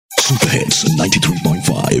Super Hits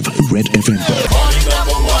 93.5 Red FM पर।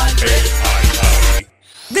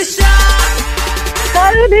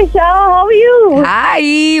 Hello Disha, how are you?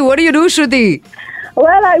 Hi, what do you do, Shruti?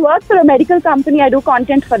 Well, I work for a medical company. I do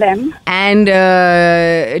content for them. And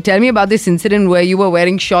tell me about this incident where you were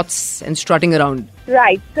wearing shorts and strutting around.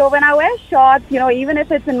 Right. So when I wear shorts, even if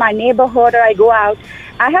it's in my neighborhood or I go out,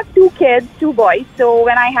 I have 2 kids, 2 boys. So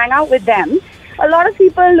when I hang out with them, a lot of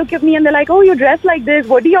people look at me and they're like, oh, you dress like this.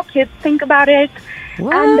 What do your kids think about it?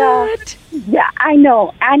 What? And yeah, I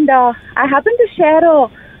know. And I happened to share a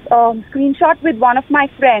screenshot with one of my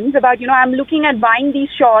friends about, I'm looking at buying these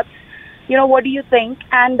shorts. What do you think?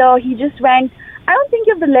 And he just went, I don't think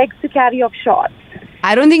you have the legs to carry off shorts.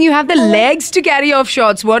 I don't think you have the legs to carry off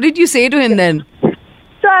shorts. What did you say to him then?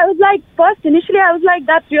 So I was like, initially I was like,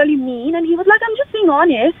 that's really mean. And he was like, I'm just being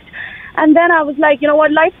honest. And then I was like, you know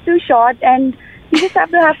what, life's too short and you just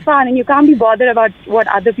have to have fun and you can't be bothered about what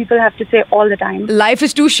other people have to say all the time. Life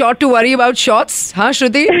is too short to worry about shorts, huh,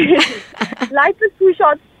 Shruti? Life is too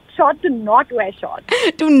short to not wear shorts.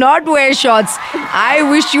 To not wear shorts. I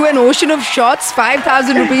wish you an ocean of shorts.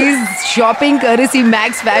 5,000 rupees shopping courtesy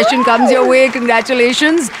Max Fashion comes your way.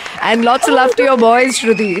 Congratulations. And lots of love to your boys,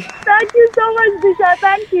 Shruti. Thank you so much, Disha.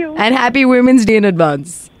 Thank you. And happy Women's Day in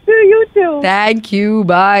advance. To you too. Thank you.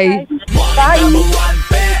 Bye. Bye.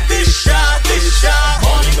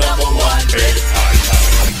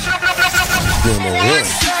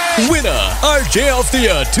 Winner, RJ of the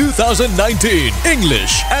Year 2019,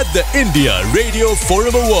 English at the India Radio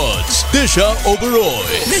Forum Awards, Disha Oberoi.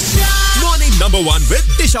 Morning number 1 with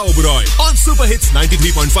Disha Oberoi on Super Hits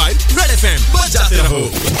 93.5 Red FM. Bajate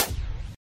raho.